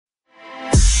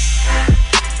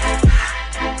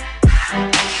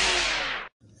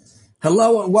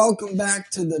Hello and welcome back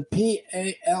to the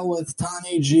PAL with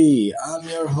Tani G. I'm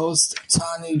your host,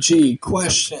 Tani G.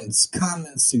 Questions,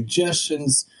 comments,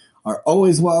 suggestions are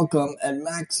always welcome at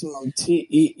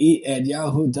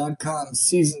MaximumTEE@yahoo.com.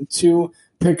 Season 2,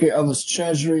 Pirkei Avos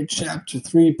Treasury, Chapter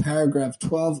 3, Paragraph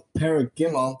 12, Perek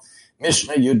Gimel,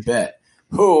 Mishnah Yud Bet.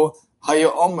 Who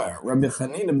Haya Omer, Rabbi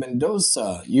Chanina ben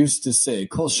Dosa used to say,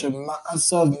 Kol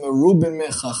shema'asav merubim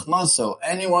mechachmaso,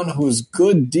 anyone whose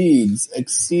good deeds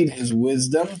exceed his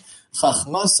wisdom,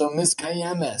 chachmaso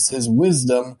miskayemes, his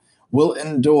wisdom will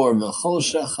endure. V'chol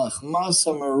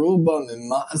shechachmaso meruba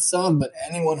mima'asav, but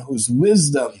anyone whose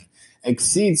wisdom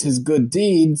exceeds his good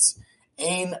deeds,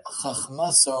 ein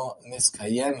chachmaso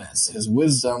miskayemes, his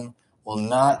wisdom will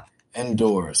not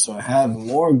endure. So have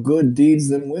more good deeds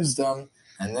than wisdom,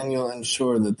 and then you'll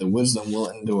ensure that the wisdom will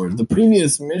endure. The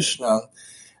previous Mishnah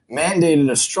mandated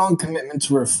a strong commitment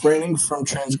to refraining from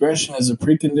transgression as a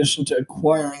precondition to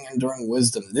acquiring enduring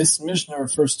wisdom. This Mishnah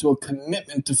refers to a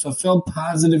commitment to fulfill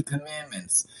positive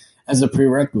commandments as a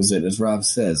prerequisite, as Rav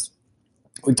says.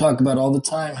 We talk about all the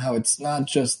time how it's not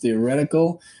just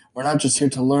theoretical. We're not just here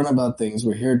to learn about things.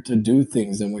 We're here to do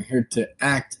things, and we're here to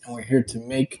act, and we're here to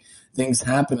make things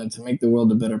happen and to make the world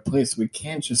a better place. We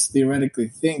can't just theoretically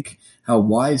think how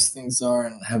wise things are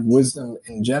and have wisdom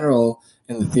in general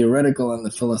in the theoretical and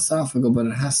the philosophical, but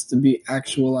it has to be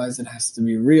actualized, it has to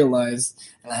be realized,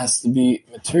 and it has to be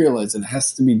materialized. It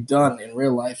has to be done in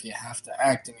real life. You have to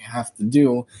act and you have to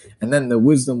do, and then the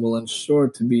wisdom will ensure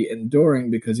to be enduring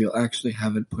because you'll actually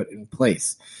have it put in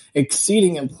place.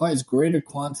 Exceeding implies greater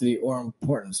quantity or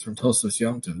importance from Tosfos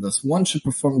Yom Tov. Thus, one should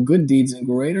perform good deeds in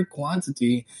greater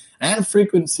quantity and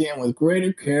frequency and with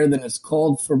greater care than is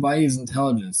called for by his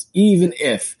intelligence, even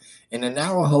if, in a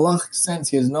narrow halachic sense,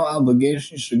 he has no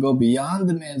obligation, he should go beyond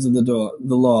the demands of the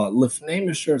law, lifnei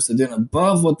mishur sadin,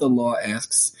 above what the law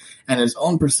asks, and his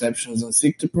own perceptions, and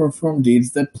seek to perform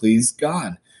deeds that please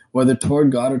God, whether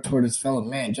toward God or toward his fellow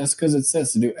man. Just because it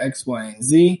says to do X, Y, and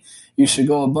Z, you should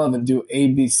go above and do A,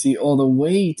 B, C, all the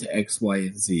way to X, Y,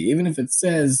 and Z. Even if it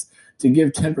says to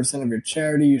give 10% of your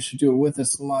charity, you should do it with a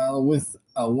smile, with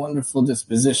a wonderful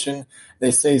disposition.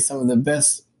 They say some of the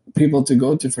best people to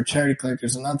go to for charity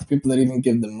collectors are not the people that even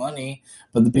give them money,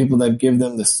 but the people that give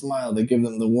them the smile, they give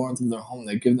them the warmth of their home,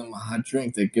 they give them a hot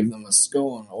drink, they give them a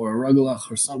scone or a rugelach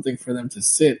or something for them to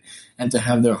sit and to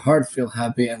have their heart feel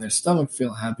happy and their stomach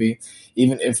feel happy,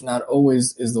 even if not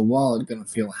always is the wallet going to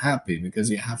feel happy, because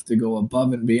you have to go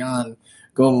above and beyond,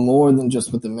 go more than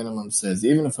just what the minimum says.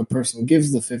 Even if a person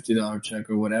gives the $50 check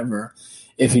or whatever,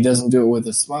 if he doesn't do it with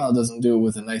a smile, doesn't do it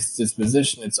with a nice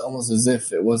disposition, it's almost as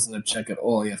if it wasn't a check at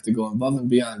all. You have to go above and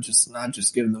beyond, not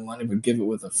just give the money, but give it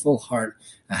with a full heart,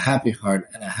 a happy heart,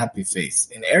 and a happy face.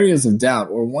 In areas of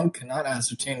doubt, where one cannot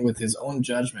ascertain with his own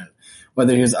judgment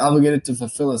whether he is obligated to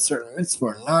fulfill a certain mitzvah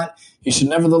or not, he should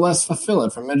nevertheless fulfill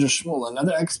it. From Midrash Shmuel,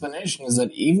 another explanation is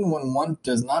that even when one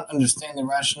does not understand the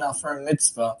rationale for a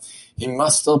mitzvah, he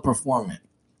must still perform it.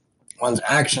 One's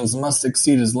actions must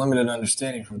exceed his limited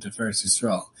understanding from Tiferes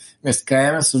Yisrael.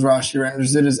 Miskayemes, as Rashi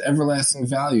renders it, is everlasting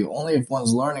value. Only if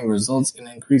one's learning results in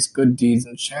increased good deeds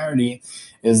and charity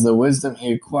is the wisdom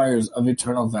he acquires of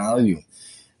eternal value.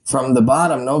 From the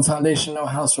bottom, no foundation, no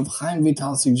house. Rav Chaim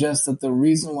Vital suggests that the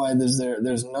reason why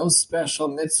there's no special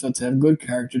mitzvah to have good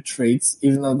character traits,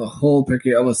 even though the whole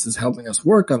Pirkei Avos is helping us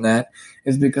work on that,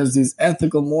 is because these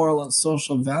ethical, moral, and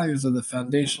social values are the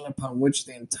foundation upon which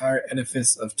the entire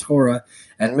edifice of Torah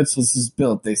and mitzvahs is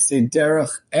built. They say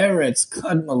derech eretz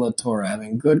kadma laTorah,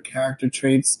 having good character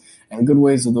traits and good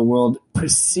ways of the world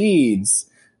precedes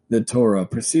the Torah,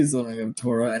 precedes the learning of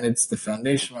Torah, and it's the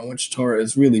foundation on which Torah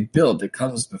is really built. It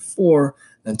comes before,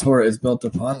 then Torah is built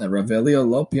upon that. Rav Elio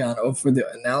Lopian offered the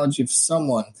analogy of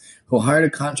someone who hired a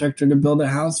contractor to build a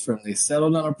house for him. They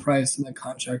settled on a price, and the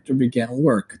contractor began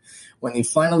work. When he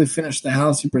finally finished the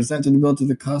house, he presented the bill to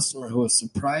the customer, who was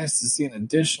surprised to see an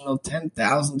additional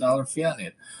 $10,000 fee on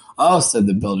it. "Oh," said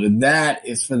the builder, "that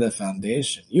is for the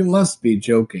foundation." "You must be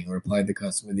joking," replied the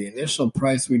customer. "The initial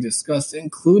price we discussed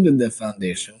included the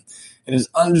foundation. It is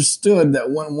understood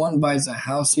that when one buys a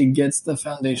house, he gets the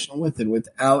foundation with it.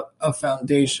 Without a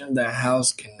foundation, the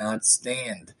house cannot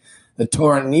stand." The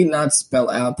Torah need not spell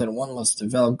out that one must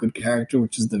develop good character,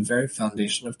 which is the very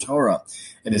foundation of Torah.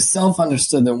 It is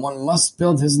self-understood that one must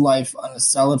build his life on a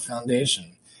solid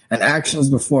foundation. And actions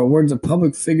before words, a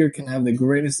public figure can have the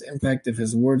greatest impact if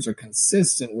his words are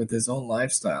consistent with his own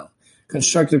lifestyle.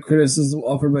 Constructive criticism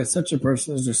offered by such a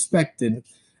person is respected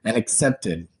and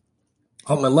accepted.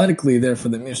 Homiletically,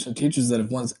 therefore, the Mishnah teaches that if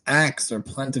one's acts are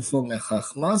plentiful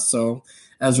mechachmaso,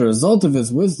 as a result of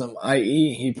his wisdom,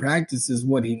 i.e., he practices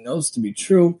what he knows to be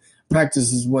true,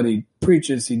 practices what he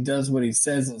preaches, he does what he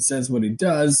says, and says what he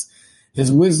does,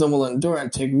 his wisdom will endure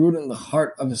and take root in the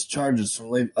heart of his charges from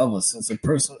Lev Ava. Since a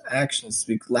person's actions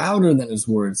speak louder than his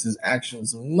words, his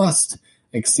actions must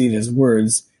exceed his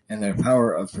words and their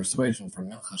power of persuasion from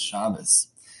Mincha Shabbos.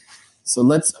 So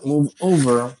let's move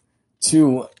over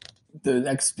to the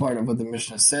next part of what the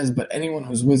Mishnah says. But anyone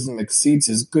whose wisdom exceeds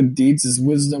his good deeds, his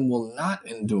wisdom will not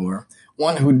endure.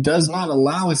 One who does not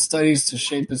allow his studies to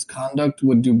shape his conduct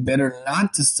would do better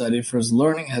not to study, for his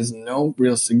learning has no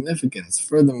real significance.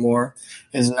 Furthermore,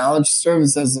 his knowledge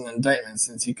serves as an indictment,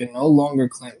 since he can no longer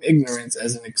claim ignorance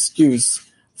as an excuse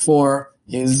for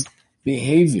his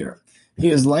behavior. He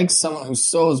is like someone who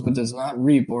sows but does not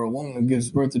reap, or a woman who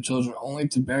gives birth to children only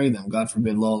to bury them. God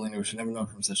forbid, lol, we should never know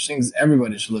from such things.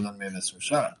 Everybody should live on Meves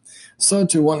Roshana. So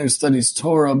too, one who studies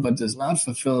Torah but does not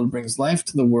fulfill it brings life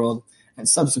to the world and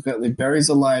subsequently buries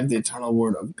alive the eternal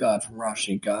word of God. From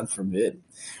Rashi, God forbid.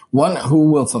 One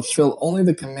who will fulfill only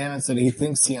the commandments that he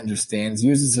thinks he understands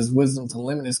uses his wisdom to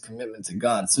limit his commitment to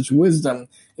God. Such wisdom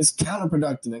is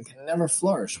counterproductive and can never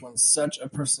flourish. When such a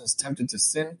person is tempted to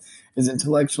sin, his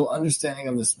intellectual understanding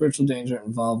of the spiritual danger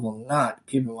involved will not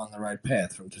keep him on the right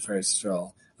path. From Tiferes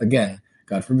Yisrael. Again,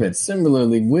 God forbid.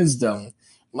 Similarly, wisdom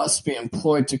must be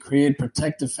employed to create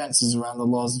protective fences around the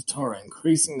laws of Torah,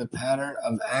 increasing the pattern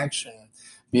of action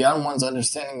beyond one's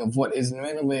understanding of what is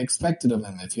minimally expected of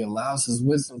him. If he allows his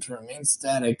wisdom to remain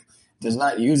static, does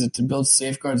not use it to build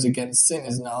safeguards against sin,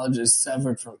 his knowledge is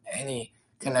severed from any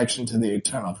connection to the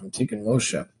eternal. From Tikkun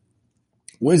Moshe.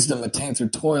 Wisdom attained through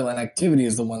toil and activity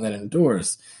is the one that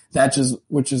endures. That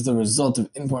which is the result of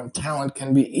inborn talent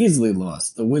can be easily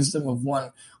lost. The wisdom of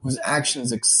one whose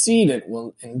actions exceed it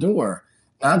will endure.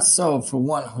 Not so for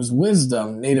one whose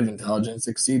wisdom, native intelligence,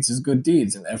 exceeds his good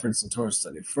deeds and efforts in Torah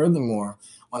study. Furthermore,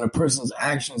 when a person's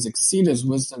actions exceed his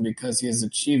wisdom because he has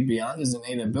achieved beyond his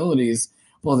innate abilities,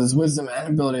 both his wisdom and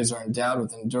abilities are endowed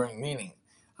with enduring meaning.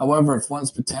 However, if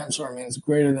one's potential remains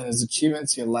greater than his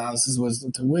achievements, he allows his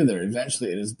wisdom to wither.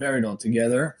 Eventually, it is buried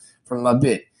altogether from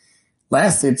Mabit.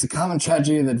 Lastly, it's a common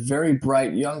tragedy that very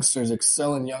bright youngsters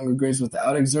excel in younger grades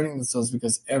without exerting themselves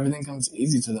because everything comes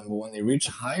easy to them. But when they reach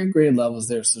higher grade levels,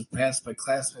 they are surpassed by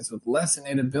classmates with less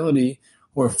innate ability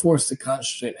who are forced to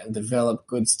concentrate and develop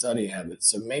good study habits.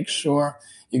 So make sure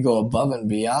you go above and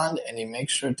beyond, and you make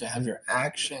sure to have your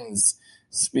actions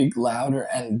speak louder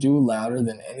and do louder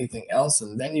than anything else,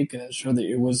 and then you can ensure that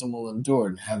your wisdom will endure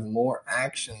and have more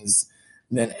actions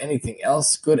than anything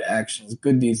else, good actions,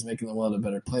 good deeds, making the world a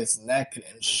better place, and that can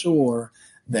ensure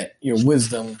that your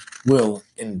wisdom will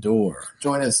endure.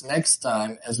 Join us next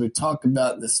time as we talk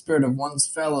about the spirit of one's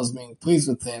fellows being pleased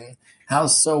with him. How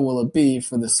so will it be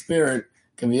for the spirit,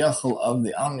 Kaviyachal, of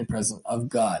the omnipresent of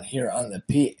God, here on the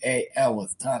PAL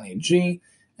with Tani G,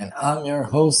 and I'm your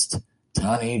host,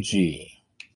 Tani G.